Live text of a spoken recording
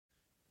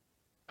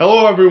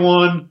Hello,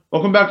 everyone.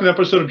 Welcome back to an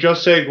episode of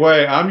Just Say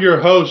Guay. I'm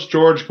your host,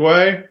 George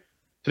Guay.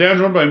 Today I'm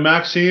joined by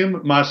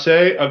Maxim Masse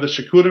of the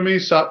Chicoutimi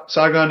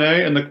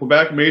Saguenéens in the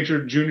Quebec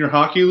Major Junior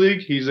Hockey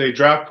League. He's a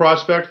draft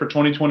prospect for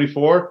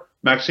 2024.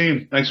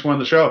 Maxime, thanks for on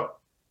the show.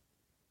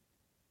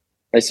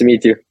 Nice to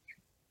meet you.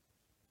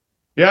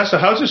 Yeah, so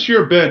how's this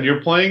year been? You're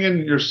playing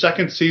in your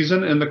second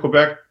season in the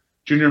Quebec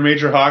Junior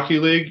Major Hockey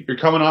League. You're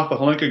coming off the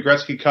Hlinka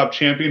Gretzky Cup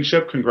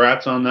Championship.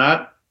 Congrats on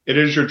that. It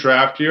is your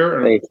draft year.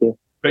 Thank you.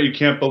 Bet you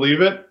can't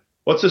believe it.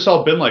 What's this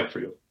all been like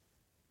for you?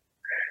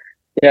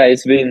 Yeah,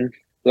 it's been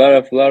a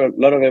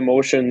lot of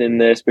emotion,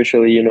 and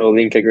especially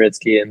Hlinka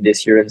Gretzky and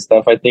this year and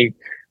stuff. I think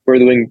we're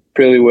doing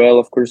pretty well.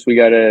 Of course, we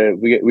have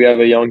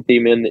a young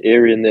team in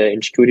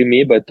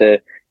Chicoutimi, but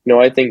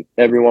I think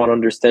everyone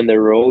understands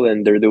their role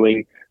and they're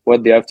doing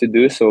what they have to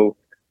do. So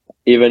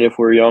even if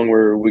we're young,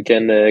 we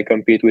can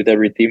compete with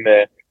every team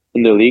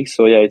in the league.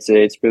 So yeah,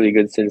 it's really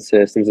good since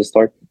the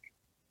start.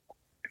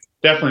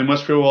 Definitely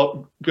must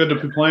feel good to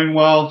be playing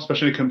well,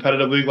 especially in a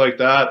competitive league like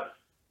that.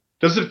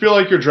 Does it feel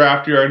like your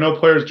draft year? I know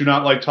players do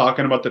not like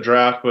talking about the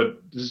draft,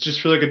 but does it just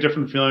feel like a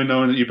different feeling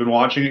knowing that you've been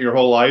watching it your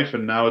whole life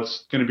and now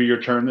it's going to be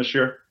your turn this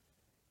year?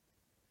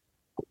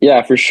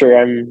 Yeah, for sure.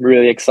 I'm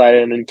really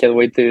excited and can't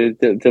wait till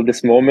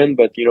this moment.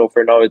 But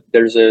for now,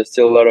 there's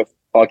still a lot of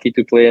hockey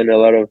to play and a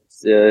lot of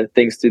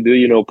things to do.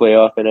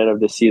 Playoff and end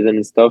of the season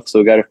and stuff.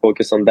 So got to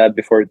focus on that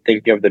before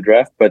thinking of the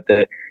draft. But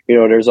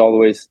there's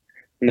always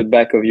in the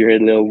back of your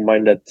head little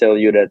mind that tell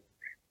you that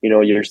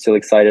you're still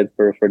excited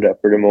for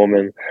the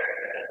moment.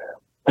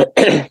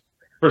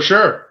 For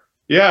sure.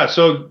 Yeah,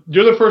 so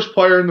you're the first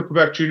player in the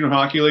Quebec Junior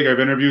Hockey League I've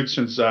interviewed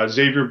since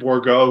Xavier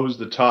Bourgault, who's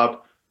the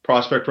top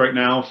prospect right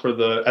now for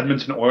the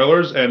Edmonton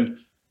Oilers. And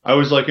I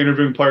was like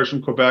interviewing players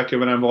from Quebec,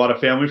 given I have a lot of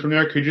family from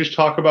there. Could you just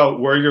talk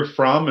about where you're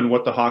from and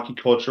what the hockey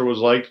culture was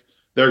like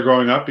there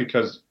growing up?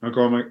 Because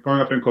growing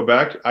up in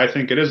Quebec, I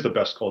think it is the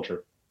best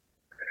culture.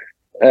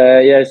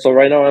 Yeah, so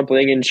right now I'm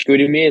playing in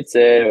Chicoutimi. It's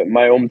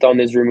my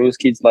hometown is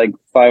Rimouski. It's like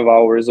 5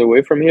 hours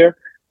away from here.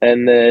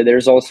 And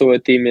there's also a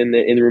team in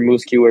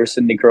Rimouski where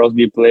Sidney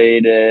Crosby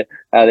played,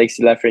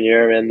 Alexis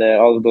Lafreniere, and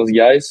all of those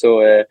guys.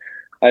 So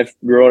I've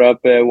grown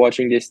up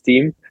watching this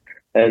team,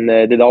 and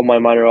did all my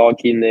minor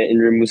hockey in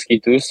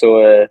Rimouski too.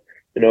 So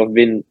I've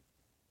been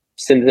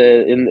since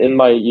in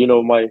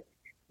my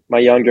my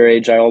younger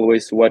age. I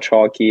always watch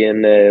hockey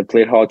and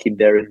played hockey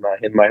there in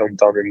my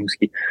hometown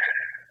Rimouski.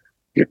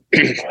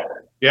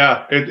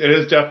 Yeah, it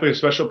is definitely a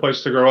special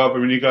place to grow up. I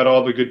mean, you got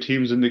all the good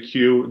teams in the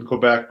queue in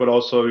Quebec, but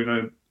also,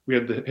 we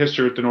had the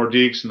history with the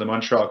Nordiques and the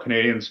Montreal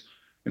Canadiens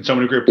and so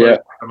many great players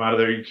come out of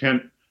there. You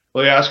can't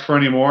really ask for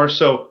any more.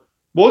 So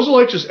what was it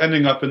like just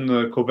ending up in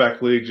the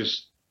Quebec League,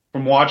 just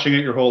from watching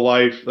it your whole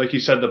life? Like you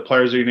said, the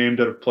players that you named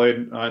that have played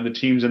in the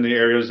teams in the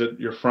areas that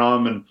you're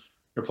from and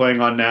you're playing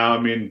on now. I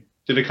mean,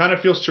 did it kind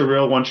of feel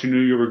surreal once you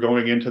knew you were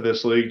going into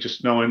this league,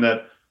 just knowing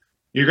that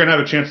you're going to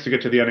have a chance to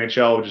get to the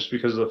NHL just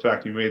because of the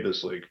fact you made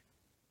this league?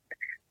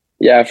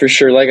 Yeah, for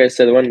sure. Like I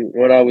said,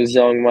 when I was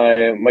young,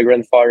 my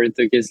grandfather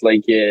took his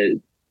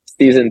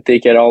season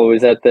ticket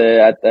always at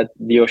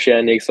the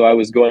Oceanic, so I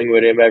was going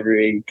with him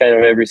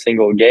every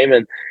single game.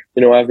 And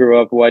I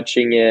grew up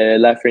watching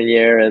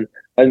Lafreniere,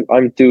 and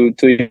I'm too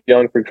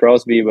young for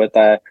Crosby, but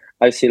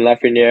I've seen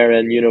Lafreniere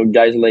and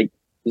guys like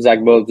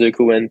Zach Bolduc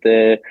who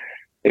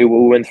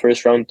went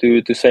first round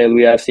to St.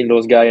 Louis. I've seen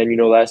those guys,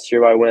 and last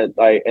year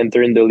I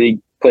entered in the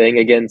league playing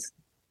against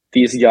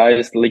these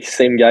guys, like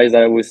same guys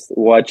that I was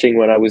watching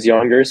when I was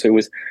younger. So it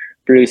was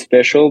really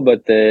special.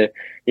 But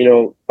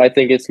I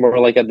think it's more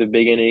like at the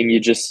beginning,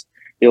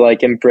 you're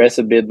like impressed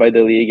a bit by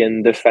the league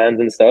and the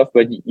fans and stuff,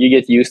 but you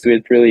get used to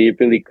it really,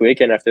 really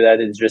quick. And after that,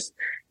 it's just,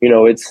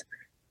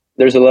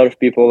 there's a lot of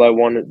people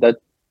that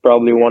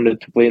probably wanted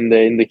to play in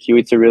the queue.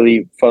 It's a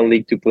really fun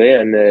league to play,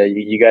 and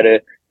you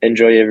gotta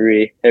enjoy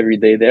every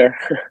day there.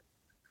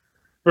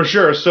 For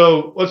sure.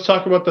 So let's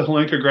talk about the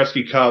Hlinka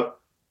Gretzky Cup.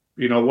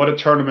 What a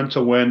tournament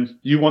to win.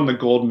 You won the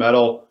gold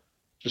medal.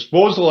 Just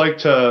what was it like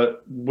to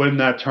win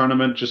that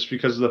tournament, just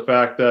because of the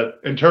fact that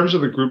in terms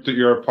of the group that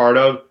you're a part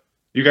of,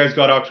 you guys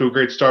got off to a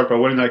great start by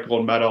winning that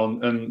gold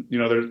medal. And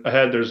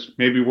there's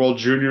maybe World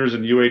Juniors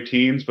and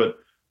U18s, but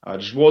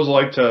just what was it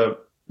like to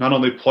not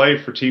only play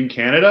for Team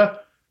Canada,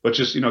 but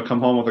just,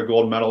 come home with a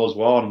gold medal as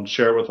well and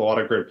share it with a lot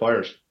of great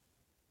players?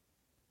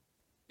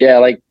 Yeah,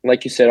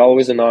 like you said,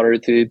 always an honor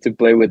to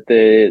play with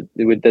the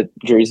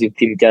jersey of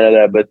Team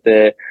Canada, but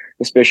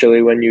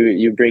especially when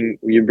you bring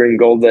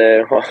gold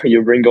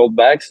you bring gold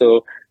back. So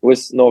it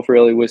was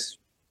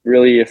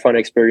really a fun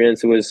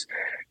experience. It was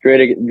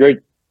great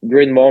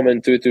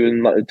moment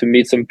to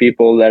meet some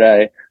people that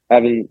I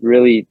haven't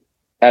really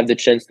had the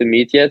chance to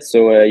meet yet.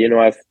 So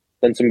I've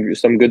done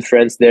some good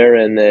friends there,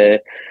 and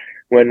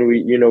when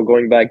we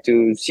going back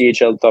to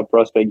CHL Top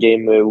Prospect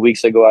game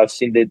weeks ago, I've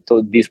seen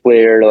this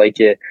player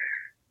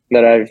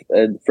that I've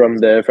from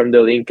the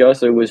Hlinka,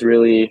 so it was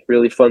really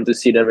really fun to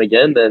see them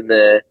again. And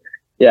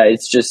yeah,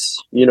 it's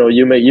just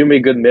you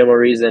make good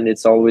memories, and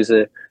it's always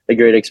a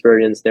great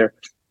experience there.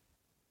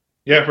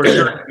 Yeah, for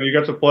sure. You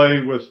got to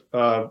play with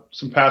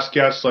some past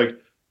guests like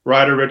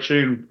Ryder Ritchie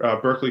and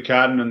Berkeley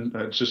Catton, and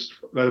it's just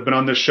that have been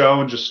on this show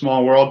and just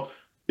small world.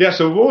 Yeah.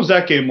 So what was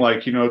that game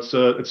like? It's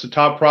the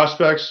top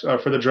prospects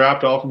for the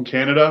draft, all from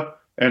Canada.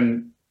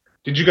 And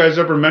did you guys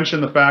ever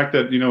mention the fact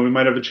that we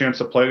might have a chance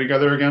to play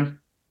together again?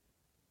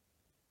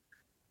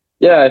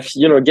 Yeah,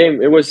 game.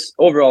 It was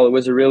overall, it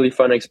was a really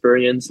fun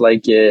experience.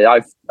 Like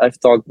I've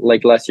talked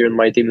like last year in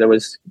my team, there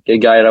was a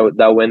guy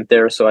that went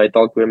there, so I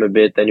talked with him a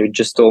bit, and he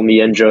just told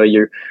me enjoy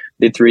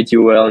they treat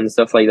you well and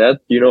stuff like that.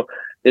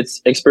 Its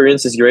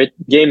experience is great.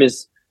 Game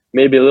is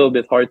maybe a little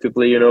bit hard to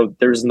play.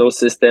 There's no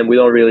system. We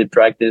don't really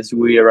practice.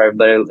 We arrived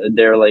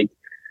there like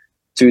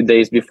 2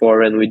 days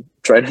before, and we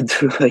try to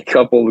do like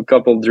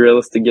couple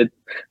drills to get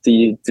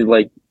to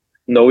like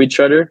know each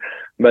other.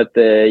 But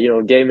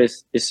game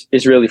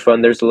is really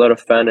fun. There's a lot of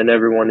fun, and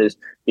everyone is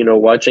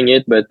watching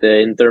it. But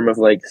in terms of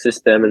like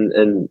system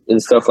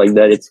and stuff like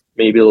that, it's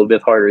maybe a little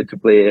bit harder to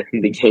play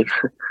in the game.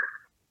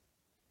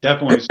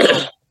 Definitely.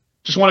 So,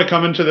 just want to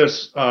come into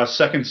this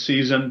second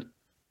season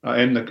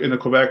in the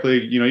Quebec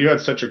League. You had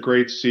such a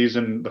great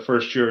season the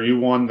first year. You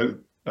won the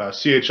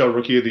CHL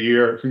Rookie of the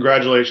Year.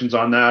 Congratulations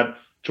on that.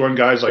 Joined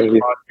guys like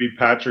Crosby,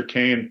 Patrick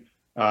Kane,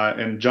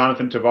 and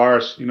Jonathan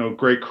Tavares.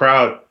 Great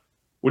crowd.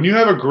 When you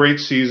have a great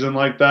season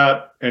like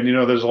that, and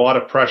there's a lot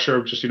of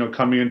pressure just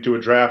coming into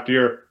a draft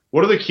year,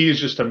 what are the keys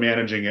just to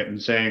managing it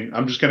and saying,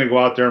 I'm just going to go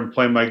out there and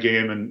play my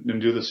game and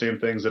do the same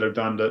things that I've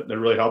done that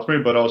really helped me,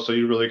 but also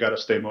you really got to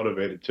stay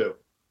motivated too.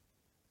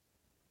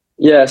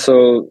 Yeah,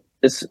 so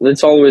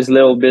it's always a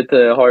little bit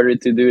harder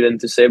to do than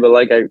to say, but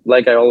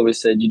like I always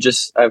said, you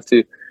just have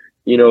to,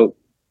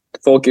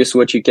 focus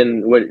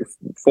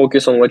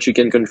focus on what you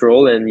can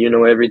control, and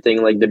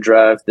everything like the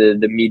draft, the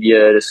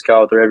media, the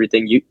scout, or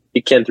everything, you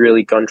can't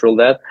really control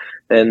that.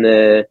 And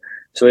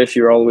so if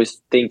you're always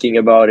thinking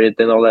about it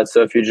and all that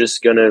stuff, you're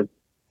just gonna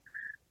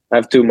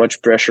have too much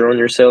pressure on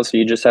yourself. So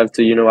you just have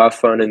to have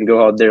fun and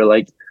go out there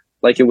like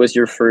it was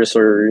your first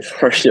or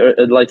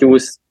like it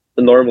was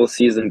a normal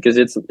season, because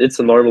it's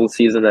a normal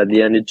season at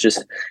the end. It's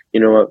just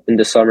in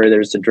the summer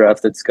there's the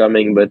draft that's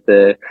coming, but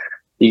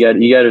you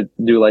got to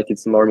do like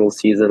it's a normal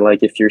season,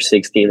 like if you're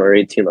 16 or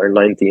 18 or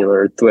 19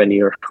 or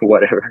 20 or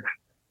whatever.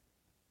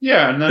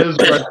 Yeah, and that is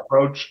the right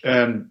approach,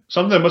 and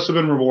something that must have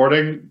been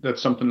rewarding.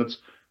 That's something that's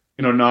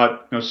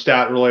not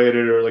stat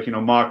related or like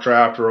mock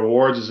draft or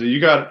awards, is that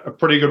you got a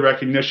pretty good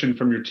recognition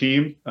from your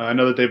team. I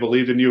know that they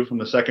believed in you from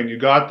the second you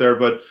got there,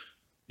 but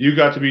you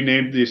got to be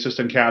named the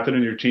assistant captain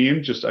in your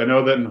team. Just I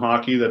know that in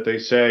hockey that they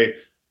say,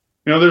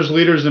 there's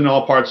leaders in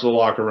all parts of the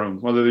locker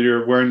room, whether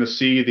you're wearing the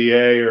C, the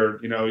A,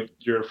 or,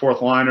 you're a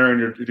fourth liner and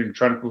you're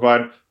trying to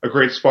provide a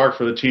great spark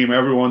for the team.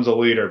 Everyone's a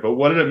leader. But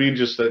what did it mean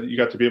just that you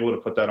got to be able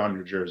to put that on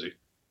your jersey?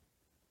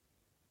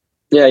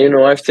 Yeah,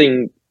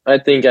 I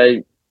think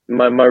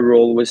my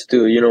role was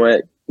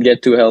to,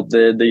 get to help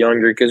the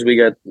younger, because we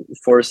got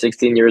 4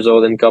 16 years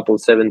old and couple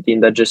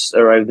 17 that just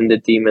arrived in the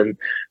team and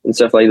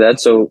stuff like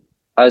that. So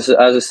as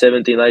a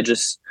 17, I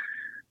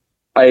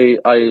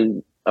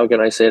how can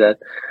I say that?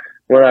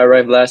 When I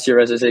arrived last year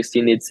as a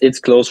 16, it's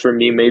close for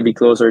me, maybe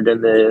closer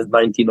than the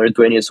 19 or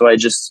 20. So I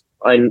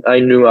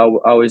knew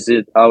how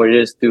it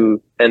is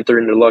to enter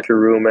in the locker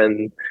room,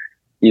 and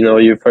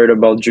you've heard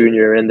about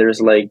junior, and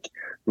there's like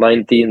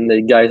 19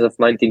 the guys of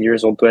 19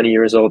 years old, 20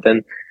 years old,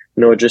 and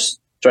just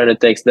trying to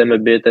text them a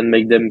bit and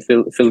make them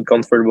feel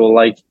comfortable,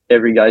 like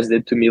every guys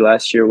did to me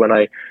last year when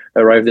I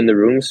arrived in the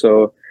room.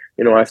 So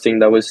I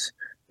think that was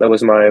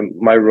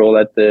my role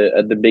at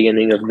the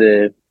beginning of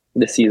the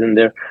season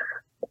there.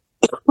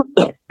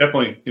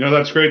 Definitely.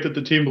 That's great that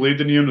the team believed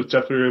in you and was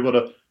definitely able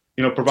to,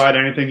 provide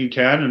anything you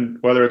can. And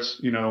whether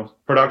it's,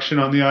 production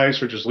on the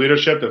ice or just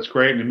leadership, that's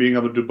great. And being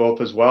able to do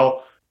both as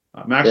well.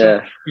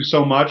 Maxim, thank you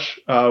so much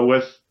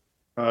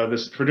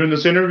for doing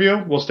this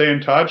interview. We'll stay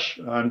in touch,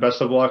 and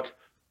best of luck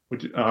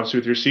with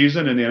your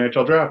season in the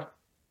NHL draft.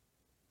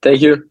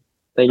 Thank you.